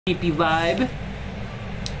creepy vibe.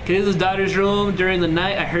 Okay, this is daughter's room. During the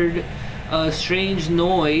night, I heard a strange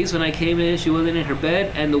noise. When I came in, she wasn't in her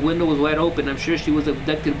bed, and the window was wide open. I'm sure she was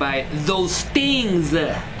abducted by those things.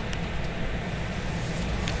 Oh,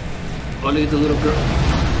 look at the little girl.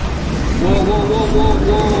 Whoa, whoa, whoa, whoa,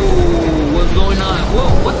 whoa. What's going on?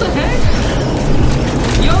 Whoa, what the heck?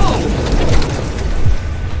 Yo!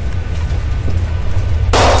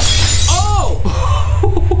 Oh!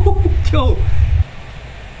 Yo!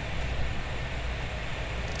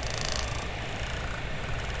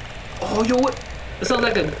 Oh, yo, what? It sounds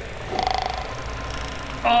like a...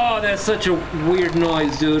 Oh, that's such a weird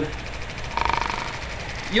noise, dude.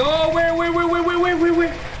 Yo, where?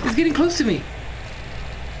 It's getting close to me.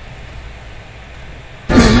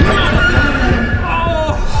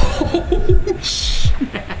 Oh,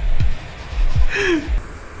 snap.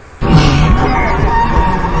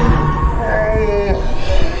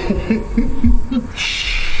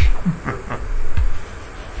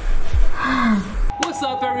 What's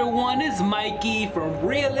up, everyone? It's Mikey from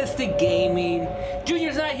Realistic Gaming.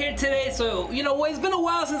 Junior's not here today, so you know what? It's been a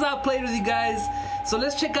while since I've played with you guys. So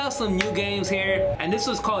let's check out some new games here. And this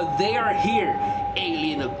was called They Are Here,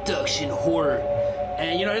 Alien Abduction Horror.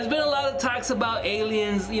 And you know, there's been a lot of talks about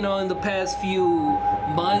aliens, you know, in the past few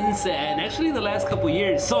months and actually the last couple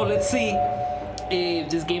years. So let's see if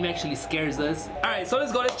this game actually scares us. Alright, so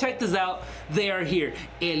let's go. Let's check this out. They Are Here,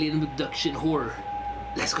 Alien Abduction Horror.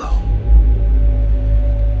 Let's go.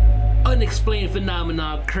 Unexplained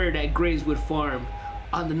phenomena occurred at Grayswood Farm.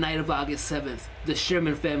 On the night of August 7th, the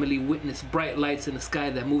Sherman family witnessed bright lights in the sky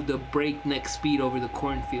that moved at breakneck speed over the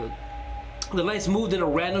cornfield. The lights moved in a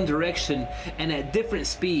random direction and at different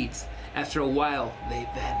speeds. After a while, they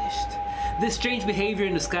vanished. This strange behavior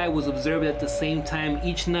in the sky was observed at the same time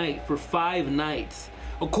each night for 5 nights.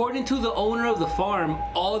 According to the owner of the farm,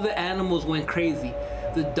 all the animals went crazy.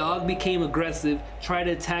 The dog became aggressive, tried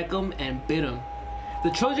to attack him, and bit him.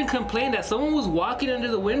 The children complained that someone was walking under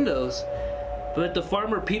the windows. But the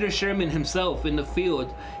farmer Peter Sherman himself in the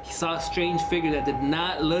field, he saw a strange figure that did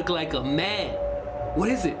not look like a man. What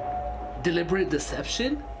is it? Deliberate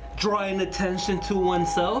deception? Drawing attention to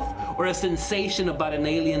oneself? Or a sensation about an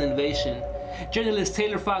alien invasion? Journalist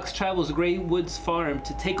Taylor Fox travels to Grayswood's farm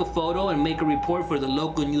to take a photo and make a report for the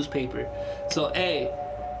local newspaper. So, hey,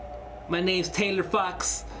 my name's Taylor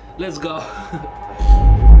Fox. Let's go.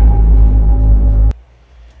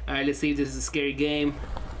 Alright, let's see if this is a scary game.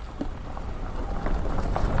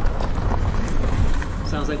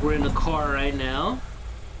 Sounds like we're in a car right now.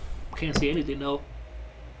 Can't see anything though.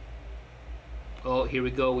 Oh, here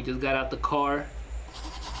we go. We just got out the car.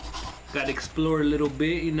 Got to explore a little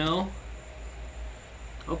bit, you know.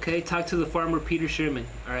 Okay, talk to the farmer Peter Sherman.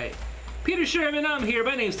 Alright. Peter Sherman, I'm here.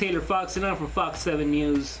 My name's Taylor Fox and I'm from Fox 7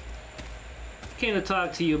 News. Came to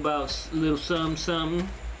talk to you about a little something.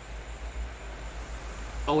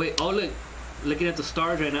 Oh wait, oh look. Looking at the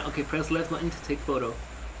stars right now. Okay, press left button to take photo.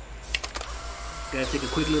 Gotta take a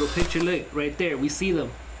quick little picture. Look, right there, we see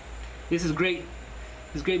them. This is great.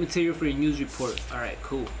 This is great material for your news report. Alright,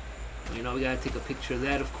 cool. You know, we gotta take a picture of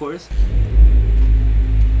that, of course.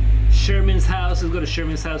 Sherman's house. Let's go to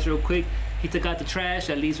Sherman's house real quick. He took out the trash.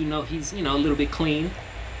 At least we know he's, you know, a little bit clean.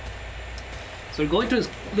 So we're going to his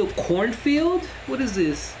little cornfield. What is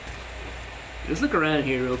this? Let's look around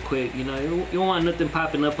here real quick. You know, you don't want nothing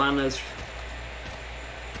popping up on us.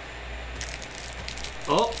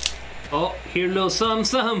 Oh, here a little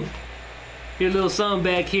something. Here a little something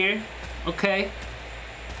back here. Okay.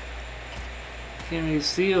 Can't really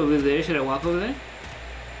see over there. Should I walk over there?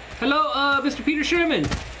 Hello, Mr. Peter Sherman.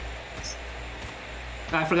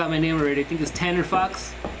 I forgot my name already. I think it's Tanner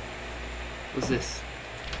Fox. What's this?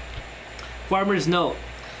 Farmer's note.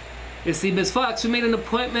 Let's see, Miss Fox, we made an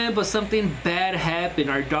appointment, but something bad happened.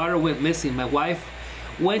 Our daughter went missing. My wife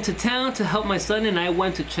went to town to help my son, and I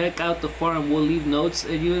went to check out the farm. We'll leave notes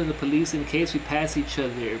of you and the police in case we pass each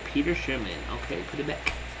other. Peter Sherman. Okay, put it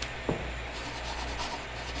back.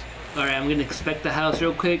 Alright, I'm gonna inspect the house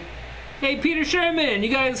real quick. Hey, Peter Sherman, you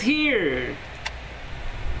guys here?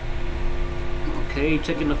 Okay,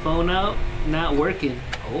 checking the phone out. Not working.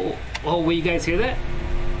 Oh, wait, you guys hear that?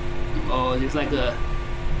 Oh, there's like a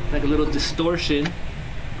little distortion.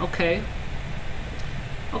 Okay,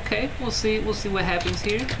 we'll see what happens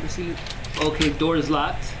here. Let's see. Okay, door is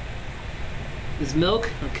locked. There's milk.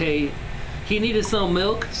 Okay, he needed some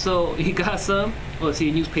milk, so he got some. Oh, let's see,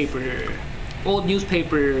 a newspaper. Old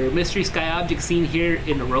newspaper. Mystery sky object seen here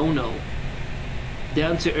in Rono.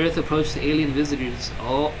 Down to Earth approach to alien visitors.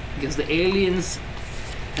 Oh, I guess the aliens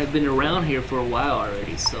have been around here for a while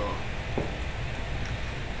already, so.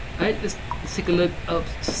 Alright, let's take a look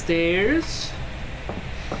upstairs.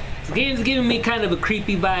 This game's giving me kind of a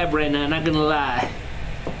creepy vibe right now, not gonna lie.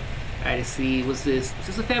 Alright, let's see, what's this? Is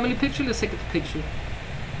this a family picture? Let's take a picture.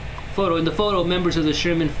 Photo, in the photo, members of the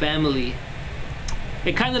Sherman family.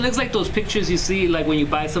 It kind of looks like those pictures you see like when you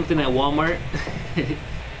buy something at Walmart.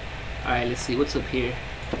 Alright, let's see, what's up here?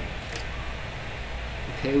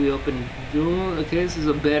 Okay, we open the door. Okay, this is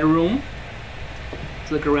a bedroom.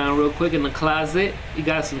 Let's look around real quick in the closet. You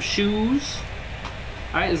got some shoes.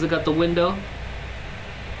 Alright, let's look out the window.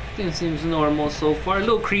 Thing seems normal so far. A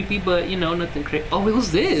little creepy, but you know, nothing crazy. Oh, what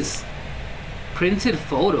was this? Printed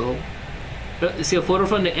photo. See a photo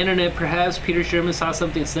from the internet. Perhaps Peter Sherman saw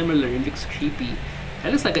something similar. It looks creepy.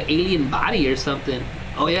 That looks like an alien body or something.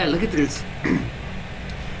 Oh yeah, look at this.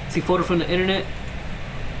 See photo from the internet.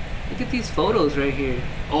 Look at these photos right here.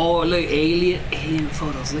 Oh look, alien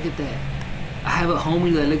photos. Look at that. I have a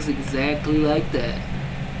homie that looks exactly like that,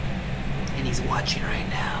 and he's watching right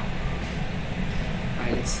now.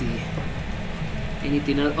 Alright, let's see.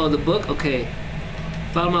 Anything else? Oh, the book? Okay.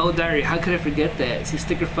 Found my old diary. How could I forget that? See,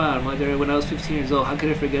 sticker found. My diary when I was 15 years old. How could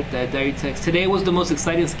I forget that? Diary text. Today was the most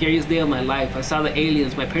exciting, scariest day of my life. I saw the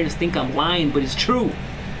aliens. My parents think I'm lying, but it's true.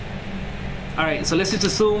 Alright, so let's just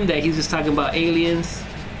assume that he's just talking about aliens.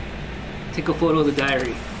 Take a photo of the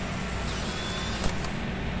diary.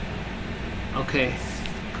 Okay.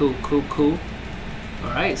 Cool, cool, cool.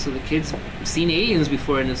 Alright, so the kid's seen aliens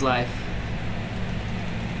before in his life.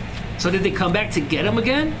 So did they come back to get him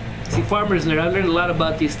again? See, farmers nerd, I learned a lot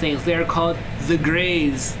about these things. They are called the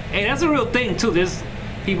Greys. Hey, that's a real thing too. There's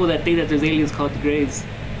people that think that there's aliens called the Greys.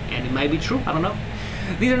 And it might be true, I don't know.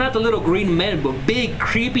 These are not the little green men, but big,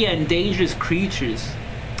 creepy, and dangerous creatures.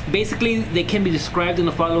 Basically, they can be described in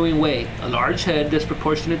the following way. A large head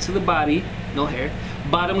disproportionate to the body, no hair.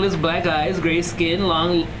 Bottomless black eyes, gray skin,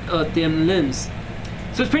 long, thin limbs.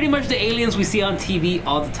 So it's pretty much the aliens we see on TV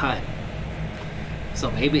all the time. So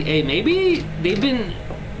maybe, hey, maybe they've been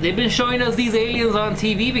showing us these aliens on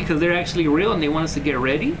TV because they're actually real and they want us to get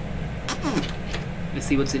ready. Let's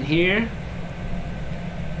see what's in here.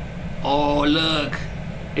 Oh, look.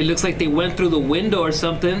 It looks like they went through the window or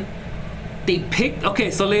something. They picked, okay,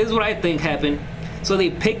 so this is what I think happened. So they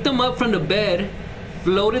picked them up from the bed,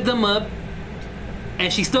 floated them up,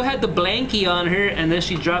 and she still had the blankie on her, and then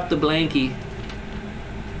she dropped the blankie.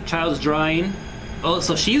 Child's drawing. Oh,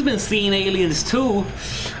 so she's been seeing aliens too.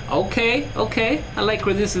 Okay, okay. I like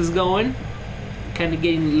where this is going. Kind of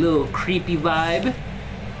getting a little creepy vibe.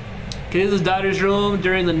 Okay, this is his daughter's room.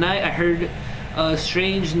 During the night, I heard a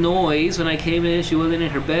strange noise. When I came in, she wasn't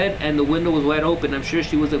in her bed, and the window was wide open. I'm sure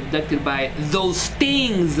she was abducted by those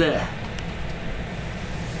things. Oh,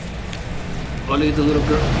 look at the little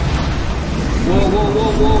girl. Whoa, whoa,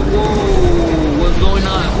 whoa, whoa, whoa. What's going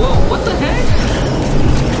on? Whoa, what the heck?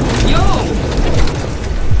 Yo!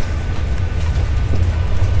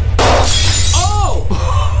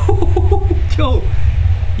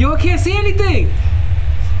 Yo, I can't see anything.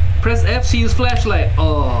 Press F to use flashlight.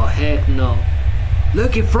 Oh, heck no.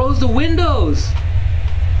 Look, it froze the windows.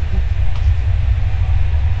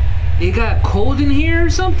 It got cold in here or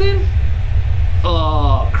something?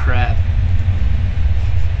 Oh, crap.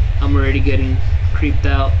 I'm already getting creeped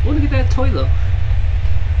out. Oh, look at that toy, though.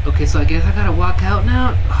 Okay, so I guess I gotta walk out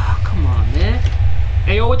now. Oh, come on, man.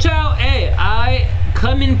 Hey, yo, watch out. Hey, I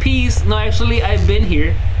come in peace. No, actually, I've been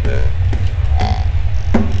here.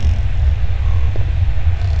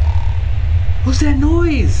 What's that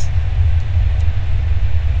noise?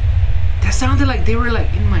 That sounded like they were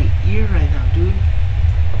like in my ear right now, dude.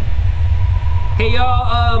 Hey y'all,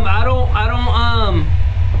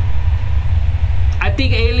 I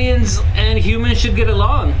think aliens and humans should get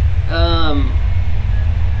along.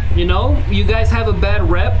 You know, you guys have a bad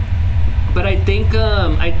rep, but I think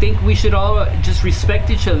we should all just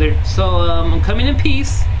respect each other. So I'm coming in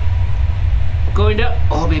peace. Going down.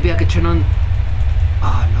 Oh, maybe I could turn on.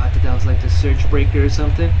 Oh no, I thought that was like the surge breaker or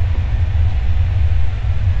something.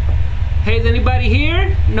 Hey, is anybody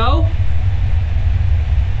here? No?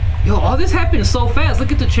 Yo, all this happened so fast.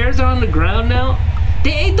 Look at the chairs are on the ground now.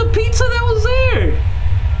 They ate the pizza that was there.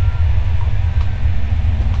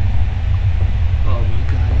 Oh my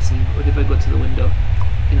god, let's see. What if I go to the window?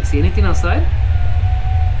 Can I see anything outside?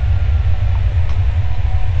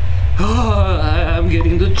 Oh, I'm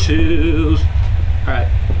getting the chills. Alright.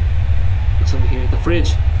 What's over here? The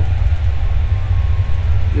fridge.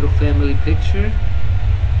 Little family picture.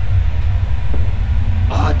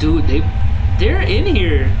 Oh, dude, they're in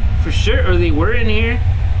here for sure, or they were in here.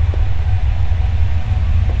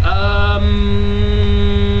 I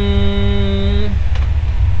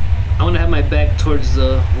want to have my back towards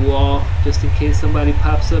the wall just in case somebody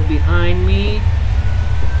pops up behind me.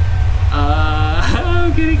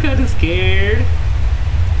 I'm getting kind of scared.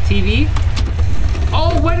 TV.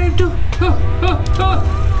 Oh, what did I do?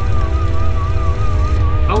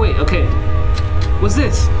 Oh wait, okay. What's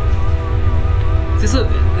this? It's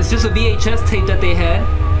just a VHS tape that they had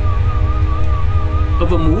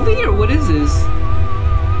of a movie, or what is this?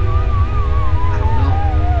 I don't know.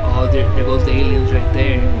 Oh, there goes the aliens right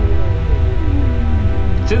there.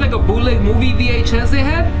 Is there like a bootleg movie VHS they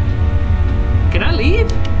had? Can I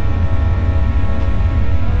leave?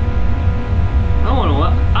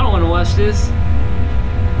 I don't want to watch this.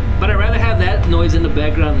 But I'd rather have that noise in the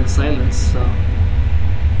background than silence. So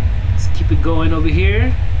let's keep it going over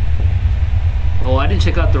here. Oh, I didn't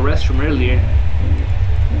check out the restroom earlier.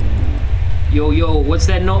 Yo, what's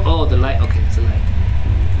that note? Oh, the light. Okay, it's a light.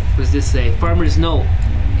 What does this say? Farmer's note.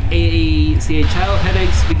 A child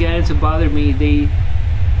headaches began to bother me.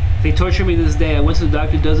 They torture me this day. I went to the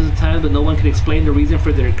doctor dozens of times, but no one could explain the reason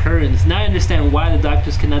for their occurrence. Now I understand why the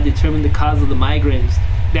doctors cannot determine the cause of the migraines.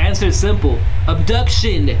 The answer is simple.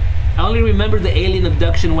 Abduction. I only remember the alien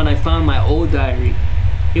abduction when I found my old diary.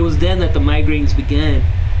 It was then that the migraines began.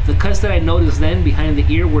 The cuts that I noticed then behind the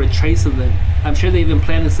ear were a trace of them. I'm sure they've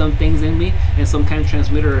implanted some things in me and some kind of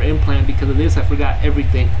transmitter or implant. Because of this, I forgot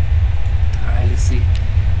everything. Alright, let's see.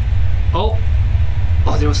 Oh,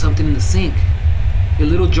 there was something in the sink. A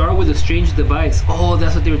little jar with a strange device. Oh,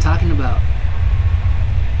 that's what they were talking about.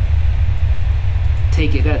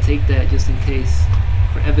 Take it, gotta take that just in case.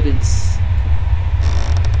 For evidence.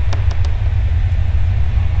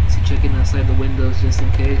 So checking outside the windows just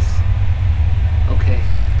in case. Okay.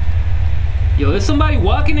 Yo, there's somebody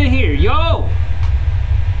walking in here. Yo!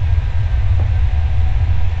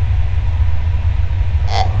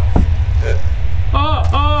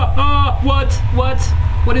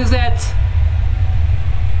 What is that?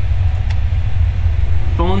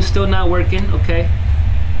 Phone's still not working. Okay.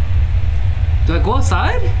 Do I go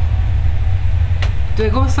outside?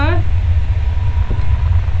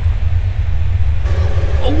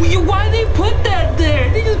 Oh, why they put that there?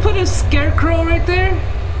 They just put a scarecrow right there?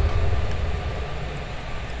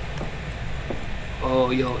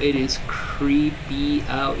 Oh, yo, it is creepy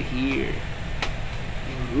out here.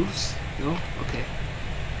 Any roofs? No? Okay.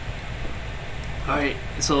 Alright,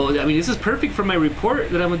 so, I mean, this is perfect for my report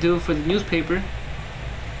that I'm gonna do for the newspaper.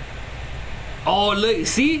 Oh, look,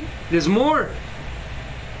 see? There's more.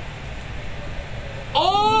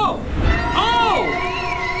 Oh!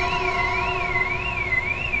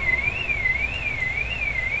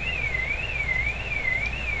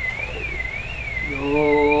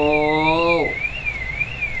 Yo!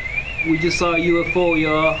 We just saw a UFO,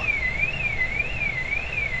 y'all.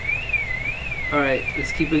 Alright,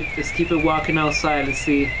 let's keep it walking outside. Let's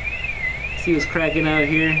see what's cracking out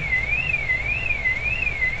here.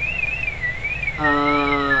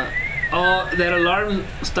 Oh, that alarm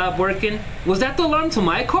stopped working. Was that the alarm to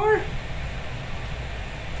my car?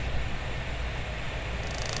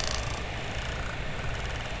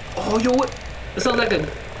 Oh, yo, what? It sounds like a...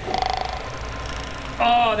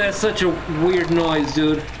 Oh, that's such a weird noise,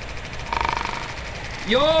 dude.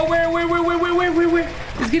 Yo, where?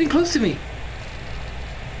 It's getting close to me.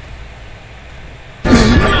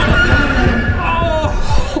 Oh,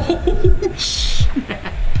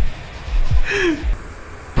 snap.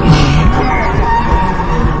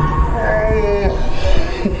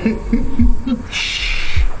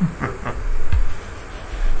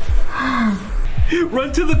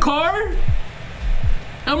 Run to the car?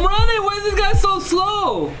 I'm running. Why is this guy so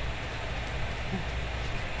slow?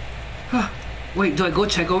 Wait, do I go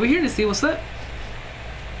check over here to see what's up?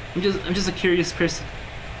 I'm just a curious person.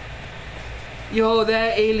 Yo,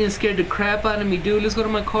 that alien scared the crap out of me, dude. Let's go to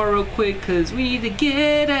my car real quick, cause we need to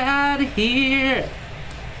get out of here.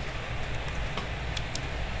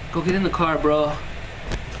 Go get in the car, bro.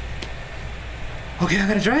 Okay, I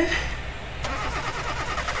gotta drive.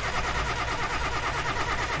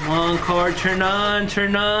 Come on, car, turn on.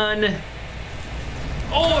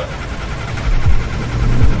 Oh!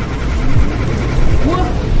 What?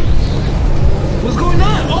 What's going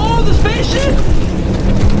on? Oh, the spaceship!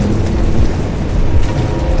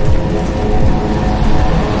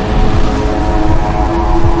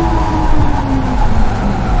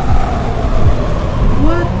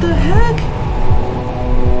 What the heck?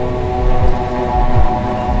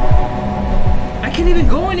 I can't even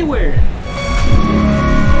go anywhere.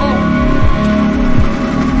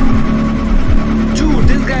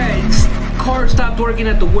 Car stopped working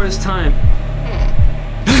at the worst time.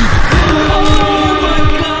 Oh my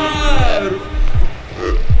god!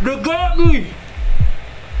 They got me!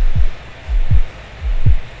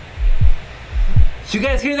 So you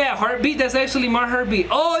guys hear that heartbeat? That's actually my heartbeat.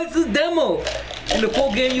 Oh, it's a demo! In the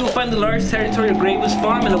full game, you will find the large territory of Gravis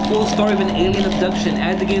Farm and a full story of an alien abduction.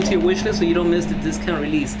 Add the game to your wishlist so you don't miss the discount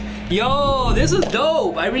release. Yo, this is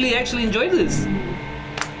dope. I really actually enjoyed this.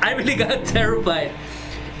 I really got terrified.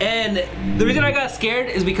 And the reason I got scared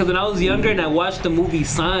is because when I was younger and I watched the movie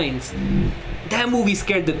Signs, that movie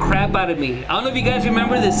scared the crap out of me. I don't know if you guys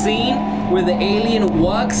remember the scene where the alien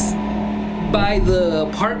walks by the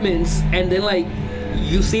apartments and then like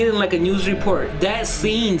you see it in like a news report. That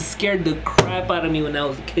scene scared the crap out of me when I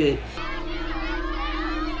was a kid.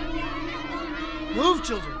 Move,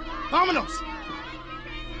 children. Vámonos.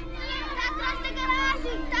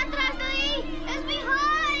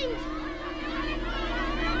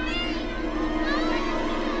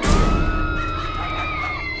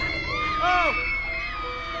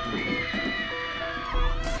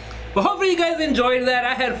 But hopefully you guys enjoyed that.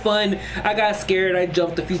 I had fun. I got scared. I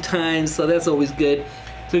jumped a few times, so that's always good.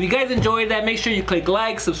 So if you guys enjoyed that, make sure you click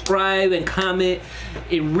like, subscribe, and comment.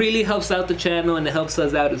 It really helps out the channel and it helps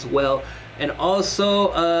us out as well. And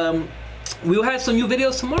also, we will have some new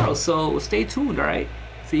videos tomorrow, so stay tuned, alright?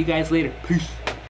 See you guys later. Peace.